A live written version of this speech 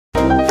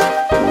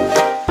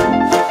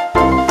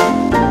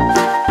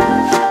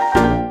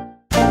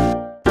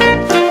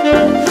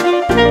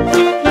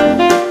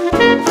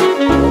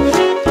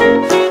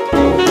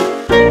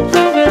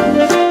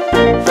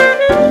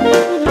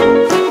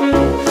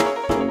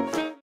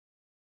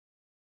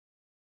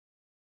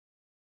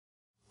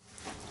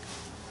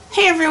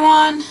Hey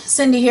everyone,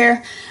 Cindy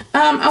here.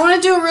 I want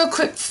to do a real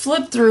quick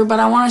flip through, but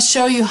I want to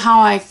show you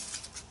how I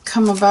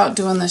come about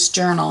doing this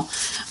journal.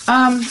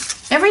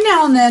 Every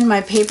now and then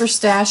my paper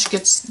stash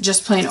gets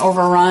just plain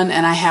overrun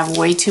and I have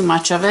way too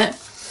much of it.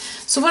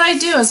 So what I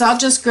do is I'll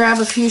just grab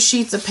a few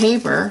sheets of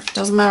paper,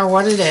 doesn't matter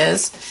what it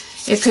is.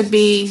 It could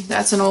be,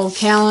 that's an old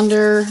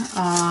calendar,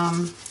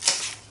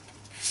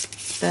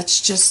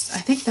 that's just, I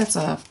think that's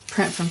a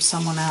print from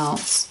someone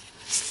else.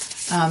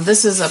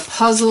 This is a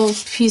puzzle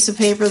piece of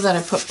paper that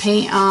I put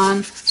paint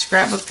on,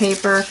 scrapbook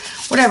paper,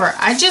 whatever.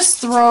 I just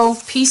throw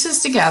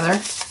pieces together,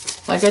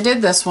 like I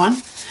did this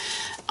one.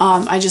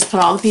 I just put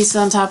all the pieces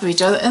on top of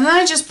each other, and then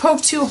I just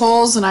poke two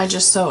holes and I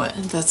just sew it.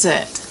 That's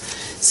it.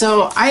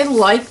 So I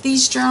like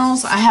these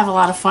journals. I have a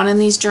lot of fun in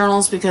these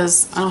journals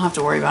because I don't have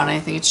to worry about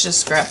anything. It's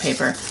just scrap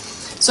paper.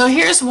 So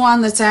here's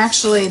one that's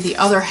actually the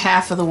other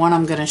half of the one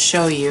I'm going to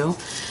show you.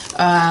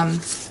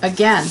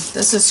 Again,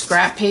 this is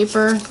scrap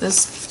paper.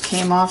 This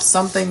came off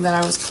something that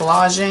I was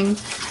collaging.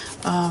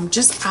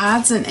 Just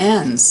odds and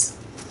ends.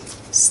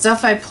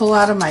 Stuff I pull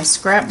out of my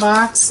scrap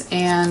box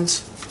and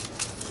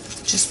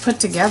just put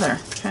together.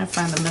 I'm trying to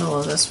find the middle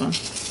of this one.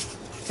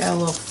 Got a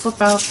little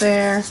flip out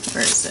there.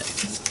 Where is it?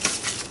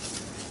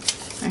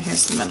 Right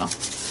here's the middle.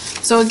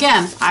 So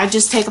again, I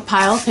just take a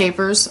pile of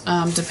papers,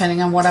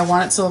 depending on what I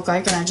want it to look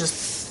like, and I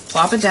just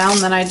plop it down,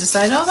 and then I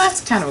decide, oh,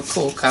 that's kind of a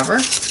cool cover.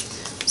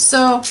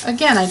 So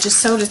again, I just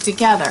sewed it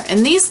together.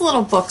 And these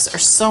little books are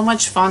so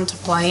much fun to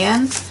play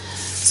in.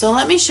 So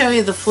let me show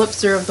you the flip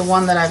through of the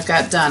one that I've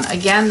got done.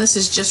 Again, this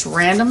is just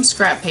random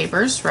scrap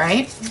papers,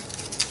 right?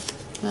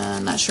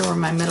 Not sure where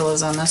my middle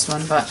is on this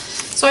one, but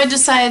so I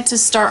decided to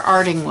start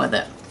arting with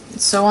it.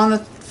 So on the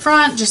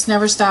front, just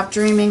never stop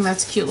dreaming.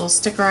 That's a cute little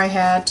sticker I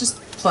had.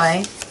 Just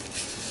play.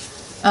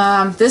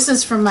 This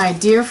is from my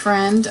dear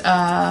friend,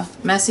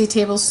 Messy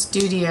Table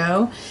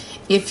Studio.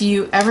 If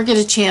you ever get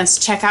a chance,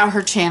 check out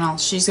her channel.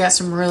 She's got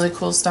some really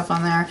cool stuff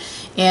on there.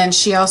 And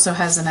she also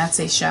has an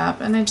Etsy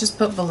shop. And I just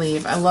put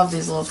Believe. I love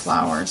these little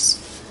flowers.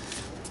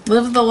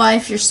 Live the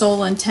life your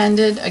soul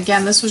intended.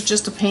 Again, this was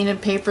just a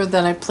painted paper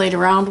that I played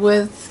around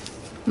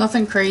with.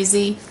 Nothing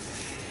crazy.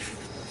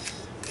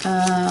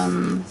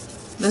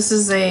 This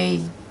is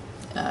a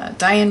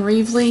Diane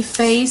Reevely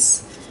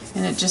face.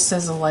 And it just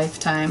says a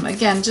lifetime.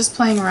 Again, just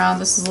playing around.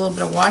 This is a little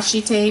bit of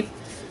washi tape,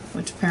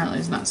 which apparently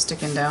is not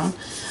sticking down.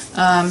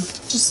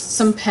 Just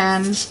some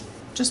pen,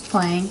 just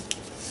playing.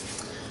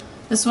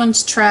 This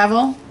one's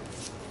travel.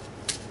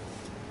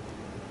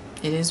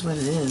 It is what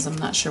it is. I'm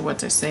not sure what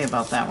to say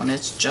about that one.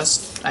 It's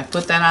just, I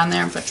put that on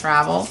there and put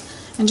travel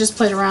and just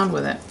played around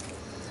with it.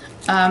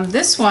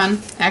 This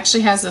one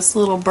actually has this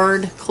little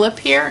bird clip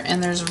here,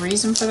 and there's a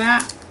reason for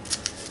that.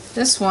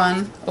 This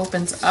one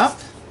opens up,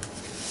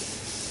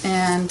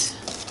 and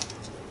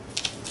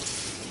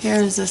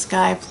here's this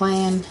guy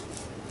playing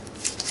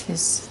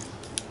his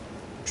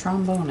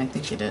trombone, I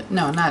think it is.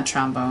 No, not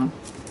trombone.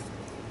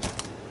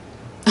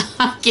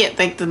 I can't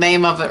think the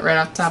name of it right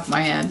off the top of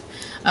my head.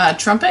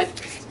 Trumpet.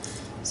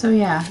 So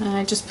yeah, and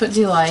I just put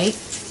Delight.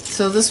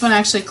 So this one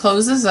actually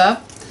closes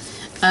up,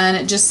 and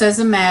it just says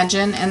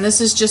Imagine. And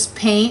this is just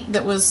paint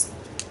that was,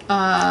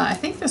 I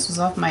think this was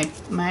off my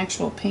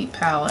actual paint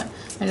palette.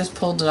 I just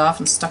pulled it off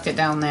and stuck it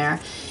down there.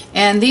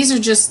 And these are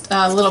just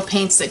little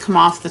paints that come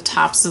off the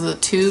tops of the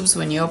tubes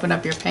when you open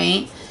up your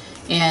paint.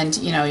 And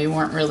you know, you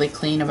weren't really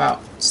clean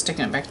about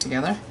sticking it back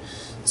together.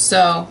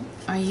 So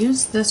I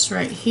used this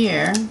right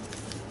here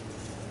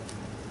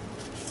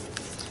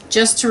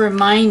just to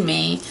remind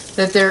me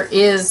that there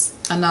is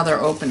another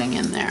opening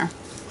in there.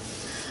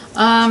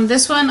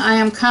 This one, I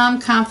am calm,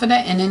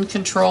 confident, and in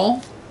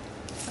control.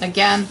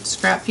 Again,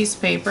 scrap piece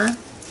of paper.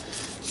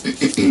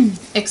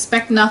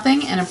 Expect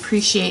nothing and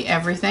appreciate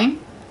everything.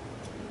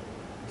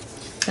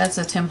 That's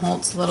a Tim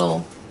Holtz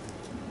little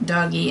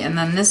doggy. And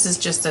then this is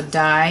just a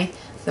die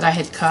that I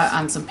had cut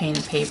on some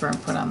painted paper and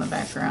put on the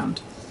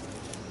background.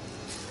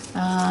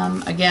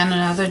 Again,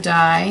 another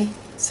die.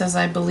 It says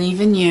I believe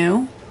in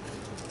you.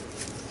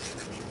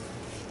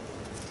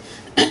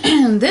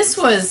 This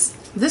was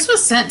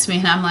sent to me,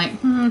 and I'm like,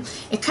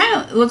 it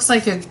kind of looks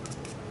like a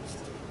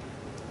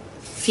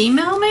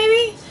female,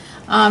 maybe.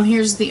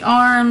 Here's the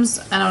arms.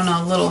 I don't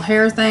know, little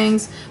hair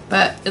things,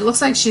 but it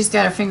looks like she's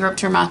got her finger up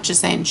to her mouth,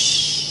 just saying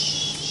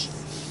shh.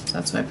 So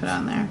that's what I put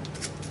on there.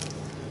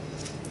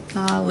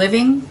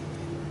 Living.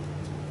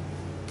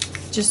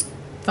 Just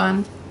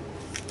fun.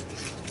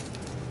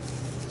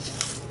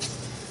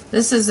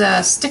 This is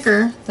a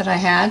sticker that I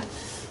had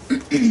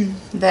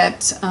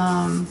that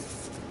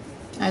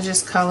I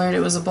just colored. It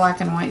was a black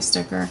and white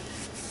sticker.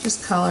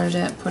 Just colored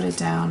it, put it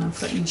down, and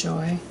put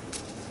enjoy.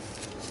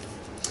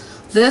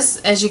 This,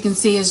 as you can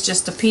see, is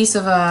just a piece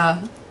of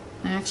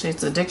actually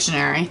it's a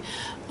dictionary,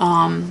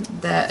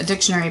 a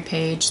dictionary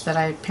page that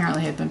I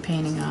apparently had been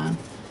painting on.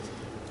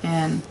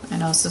 And I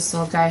noticed this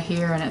little guy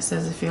here, and it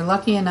says, if you're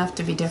lucky enough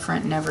to be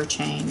different, never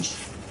change.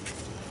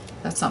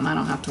 That's something I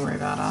don't have to worry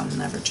about. I'll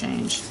never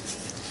change.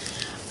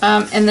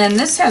 And then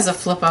this has a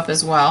flip up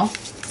as well.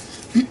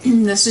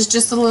 This is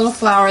just a little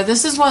flower.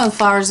 This is one of the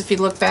flowers, if you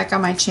look back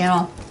on my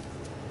channel,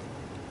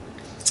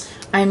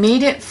 I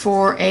made it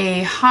for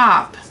a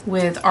hop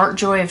with Art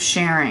Joy of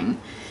Sharing.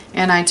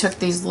 And I took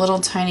these little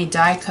tiny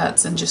die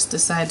cuts and just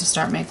decided to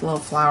start making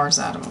little flowers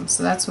out of them.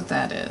 So that's what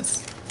that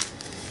is.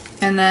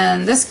 And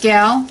then this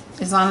gal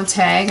is on a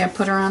tag. I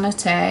put her on a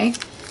tag.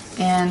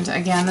 And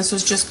again, this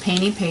was just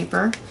painty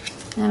paper.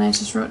 And I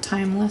just wrote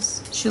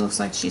timeless. She looks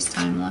like she's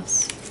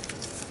timeless.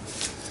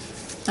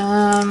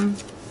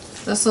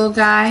 This little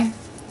guy.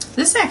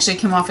 This actually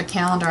came off a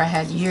calendar I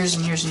had years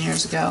and years and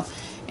years ago.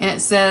 And it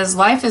says,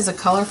 life is a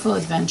colorful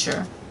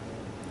adventure.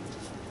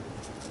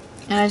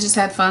 And I just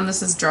had fun.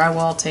 This is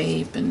drywall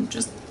tape and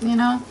just, you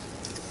know,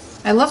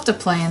 I love to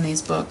play in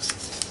these books.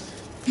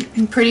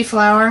 Pretty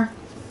flower,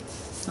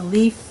 a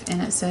leaf,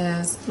 and it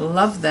says,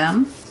 love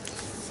them.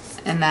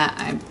 And that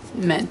I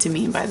meant to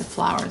mean by the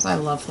flowers. I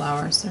love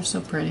flowers. They're so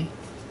pretty.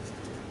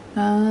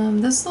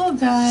 This little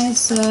guy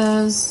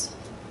says,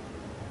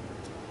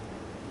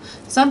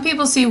 some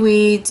people see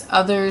weeds,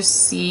 others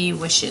see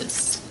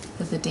wishes,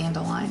 with the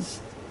dandelion.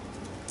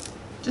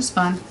 Just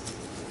fun.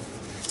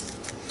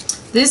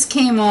 This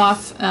came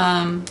off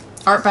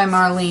Art by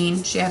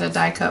Marlene. She had a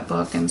die cut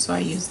book, and so I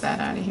used that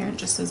out of here. It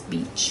just says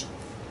beach.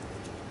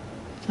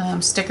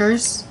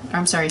 Stickers,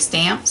 I'm sorry,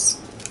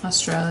 stamps.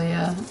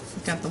 Australia,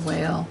 got the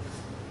whale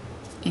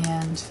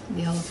and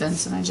the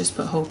elephants, and I just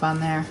put hope on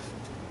there.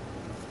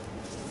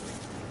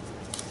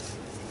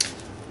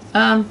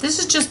 This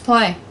is just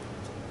play.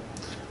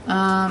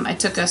 I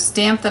took a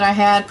stamp that I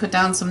had, put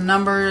down some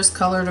numbers,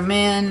 colored them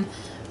in,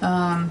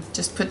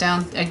 just put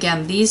down,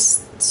 again,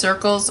 these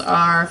circles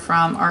are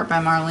from Art by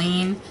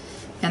Marlene,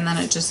 and then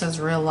it just says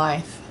real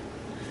life.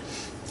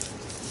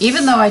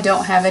 Even though I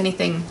don't have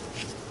anything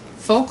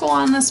focal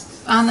on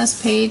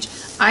this page,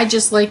 I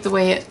just like the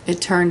way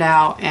it turned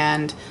out,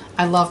 and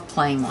I love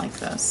playing like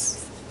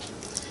this.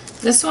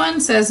 This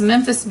one says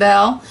Memphis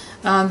Belle.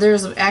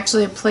 There's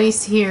actually a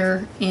place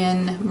here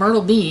in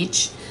Myrtle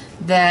Beach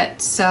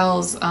that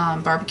sells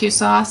barbecue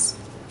sauce.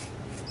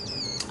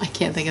 I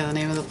can't think of the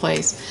name of the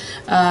place,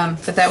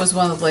 but that was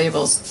one of the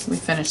labels. We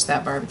finished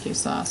that barbecue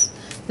sauce.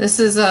 This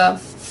is a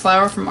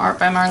flower from Art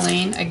by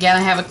Marlene. Again,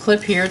 I have a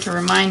clip here to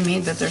remind me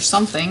that there's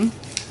something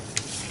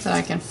that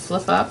I can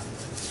flip up.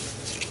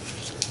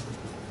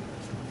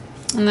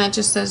 And that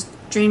just says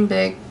dream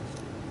big.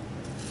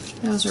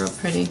 That was real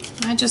pretty.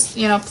 I just,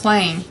 you know,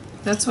 playing.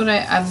 That's what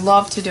I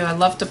love to do. I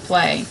love to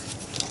play.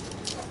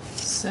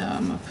 So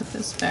I'm going to put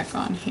this back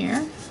on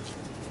here.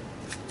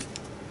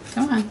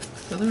 Come on,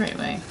 go the right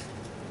way.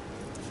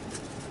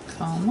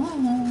 Come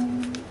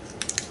on.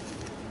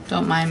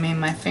 Don't mind me,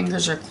 my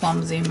fingers are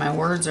clumsy, my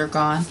words are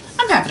gone.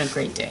 I'm having a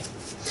great day.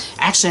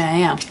 Actually, I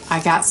am.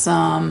 I got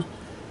some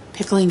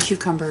pickling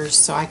cucumbers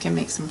so I can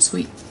make some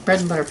sweet bread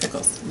and butter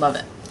pickles. Love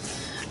it.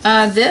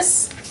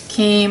 This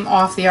came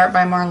off the Art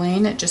by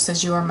Marlene. It just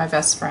says, you are my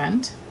best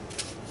friend.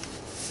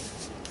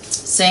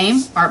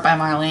 Same, Art by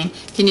Marlene.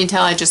 Can you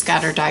tell I just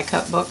got her die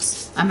cut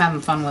books? I'm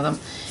having fun with them.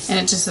 And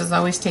it just says,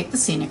 always take the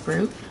scenic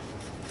route.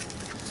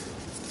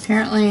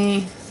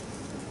 Apparently,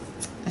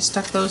 I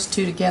stuck those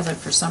two together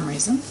for some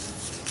reason.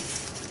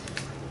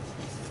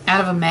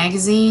 Out of a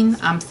magazine,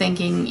 I'm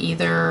thinking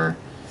either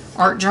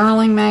Art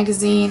Journaling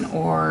Magazine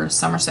or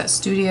Somerset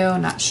Studio,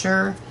 not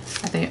sure.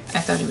 I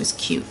thought it was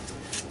cute,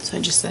 so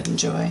I just said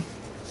enjoy.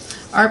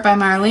 Art by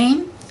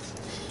Marlene,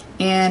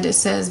 and it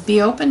says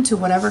be open to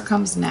whatever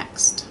comes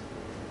next.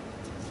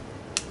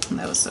 And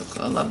that was so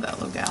cool. I love that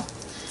little gal.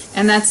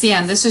 And that's the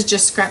end. This is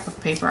just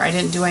scrapbook paper. I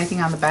didn't do anything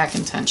on the back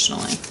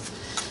intentionally.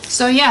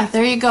 So yeah,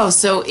 there you go.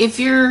 So if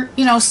you're,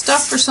 you know,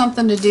 stuck for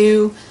something to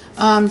do,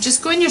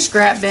 just go in your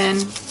scrap bin,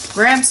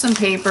 grab some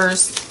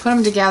papers, put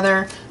them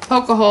together,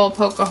 poke a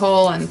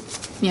hole, and,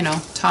 you know,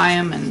 tie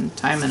them in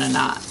a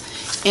knot.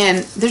 And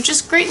they're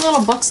just great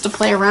little books to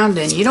play around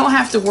in. You don't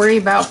have to worry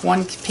about if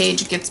one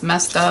page gets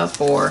messed up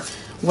or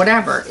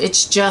whatever.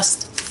 It's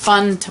just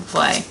fun to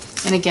play.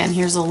 And again,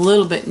 here's a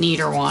little bit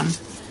neater one.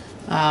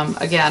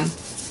 Again,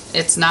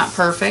 it's not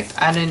perfect.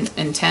 I didn't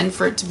intend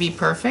for it to be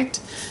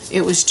perfect.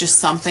 It was just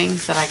something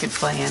that I could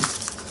play in.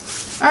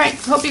 Alright,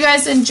 hope you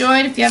guys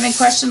enjoyed. If you have any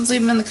questions,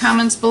 leave them in the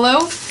comments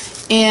below.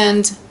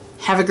 And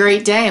have a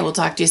great day. We'll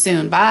talk to you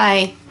soon.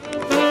 Bye.